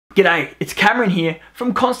G'day, it's Cameron here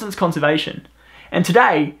from Constance Conservation, and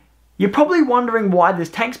today you're probably wondering why there's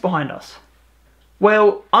tanks behind us.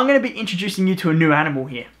 Well, I'm going to be introducing you to a new animal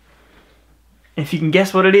here. If you can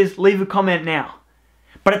guess what it is, leave a comment now.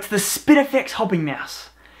 But it's the Spinifex hopping mouse.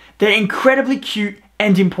 They're incredibly cute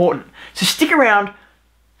and important, so stick around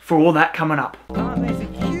for all that coming up. Aren't they the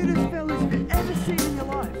cutest fellas you've ever seen in your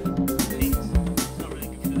life? It's not really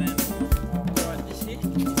good for them. Alright, this here is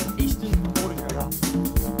an eastern border grader.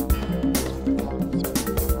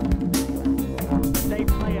 They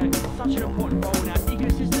play such an important role in our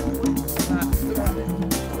ecosystem.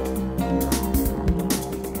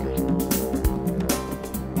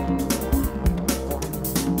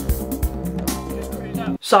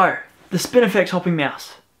 So, the Spinifex hopping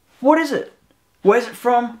mouse. What is it? Where's it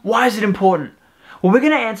from? Why is it important? Well, we're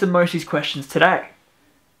going to answer most of these questions today.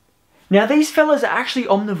 Now, these fellas are actually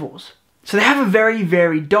omnivores, so they have a very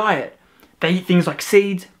varied diet. They eat things like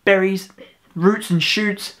seeds, berries, roots and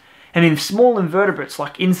shoots, and even small invertebrates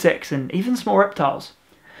like insects and even small reptiles.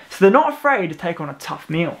 So they're not afraid to take on a tough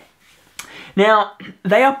meal. Now,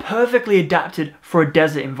 they are perfectly adapted for a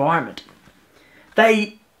desert environment.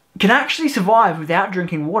 They can actually survive without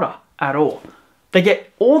drinking water at all. They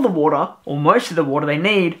get all the water, or most of the water they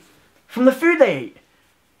need, from the food they eat.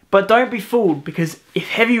 But don't be fooled, because if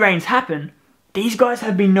heavy rains happen, these guys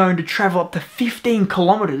have been known to travel up to 15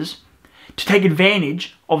 kilometers to take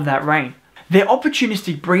advantage of that rain. They're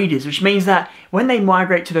opportunistic breeders, which means that when they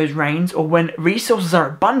migrate to those rains, or when resources are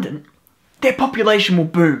abundant, their population will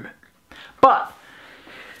boom. But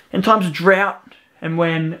in times of drought, and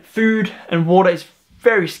when food and water is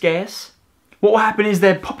very scarce, what will happen is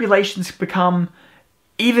their populations become,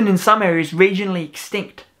 even in some areas, regionally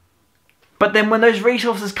extinct. But then when those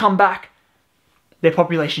resources come back, their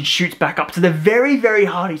population shoots back up. So they're very, very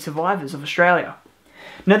hardy survivors of Australia.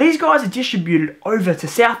 Now these guys are distributed over to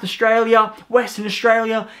South Australia, Western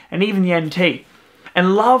Australia, and even the NT,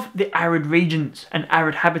 and love the arid regions and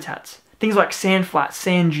arid habitats. Things like sand flats,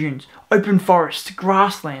 sand dunes, open forests,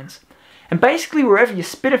 grasslands. And basically wherever your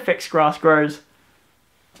Spinifex grass grows,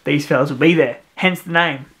 these fellas will be there, hence the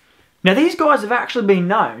name. Now these guys have actually been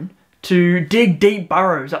known to dig deep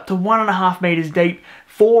burrows up to 1.5 meters deep,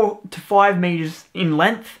 4 to 5 meters in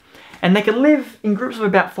length, and they can live in groups of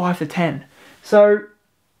about 5 to 10. So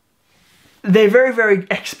they're very, very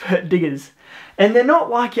expert diggers. And they're not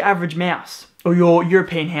like your average mouse or your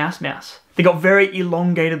European house mouse. They've got very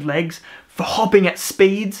elongated legs for hopping at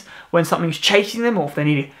speeds when something's chasing them or if they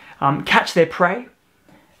need to catch their prey.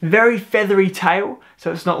 Very feathery tail,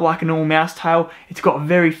 so it's not like a normal mouse tail. It's got a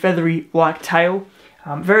very feathery like tail,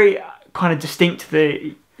 very kind of distinct to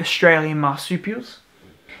the Australian marsupials,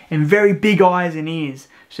 and very big eyes and ears.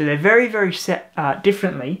 So they're very, very set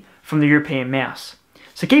differently from the European mouse.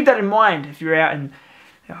 So keep that in mind if you're out in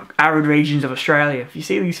arid regions of Australia, if you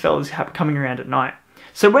see these fellas coming around at night.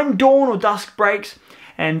 So when dawn or dusk breaks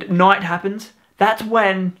and night happens, that's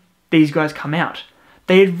when these guys come out.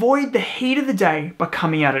 They avoid the heat of the day by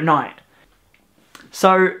coming out at night.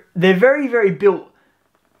 So they're very, very built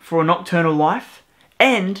for a nocturnal life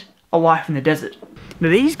and a life in the desert. Now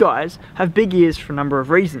these guys have big ears for a number of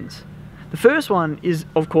reasons. The first one is,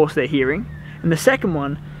 of course, their hearing. And the second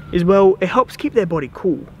one is, well, it helps keep their body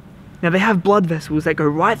cool. Now they have blood vessels that go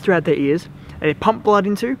right throughout their ears, and they pump blood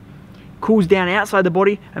into, cools down outside the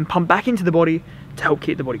body, and pump back into the body to help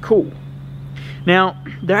keep the body cool. Now,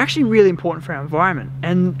 they're actually really important for our environment,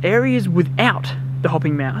 and areas without the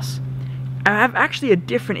hopping mouse have actually a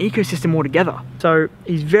different ecosystem altogether. So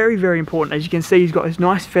he's very, very important. As you can see, he's got this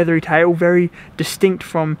nice feathery tail, very distinct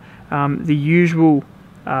from the usual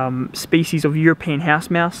species of European house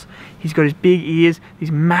mouse. He's got his big ears, these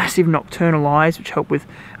massive nocturnal eyes, which help with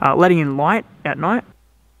letting in light at night.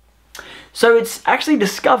 So it's actually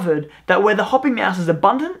discovered that where the hopping mouse is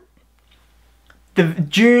abundant, the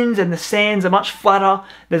dunes and the sands are much flatter,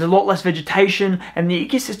 there's a lot less vegetation, and the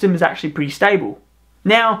ecosystem is actually pretty stable.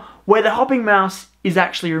 Now, where the hopping mouse is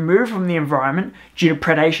actually removed from the environment due to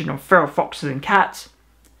predation of feral foxes and cats,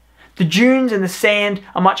 the dunes and the sand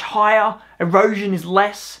are much higher, erosion is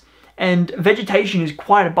less, and vegetation is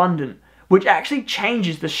quite abundant, which actually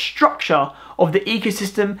changes the structure of the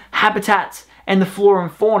ecosystem, habitats, and the flora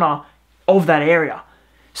and fauna of that area.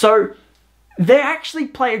 So they actually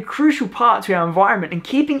play a crucial part to our environment in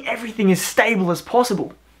keeping everything as stable as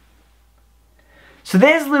possible. So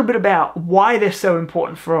there's a little bit about why they're so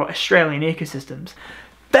important for Australian ecosystems.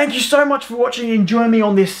 Thank you so much for watching and joining me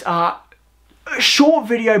on this short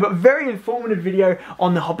video, but very informative video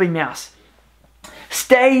on the hopping mouse.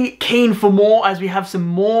 Stay keen for more as we have some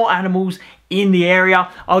more animals in the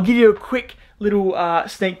area. I'll give you a quick little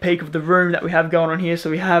sneak peek of the room that we have going on here. So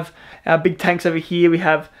we have our big tanks over here. We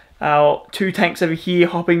have our 2 tanks over here,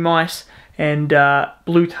 hopping mice and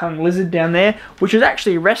blue-tongued lizard down there, which was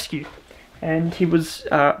actually a rescue. And he was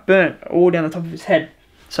burnt all down the top of his head.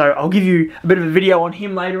 So I'll give you a bit of a video on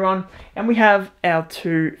him later on. And we have our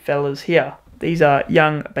 2 fellas here. These are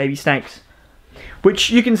young baby snakes,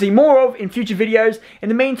 which you can see more of in future videos. In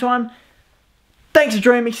the meantime, thanks for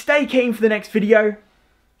joining me. Stay keen for the next video.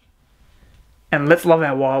 And let's love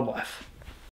our wildlife.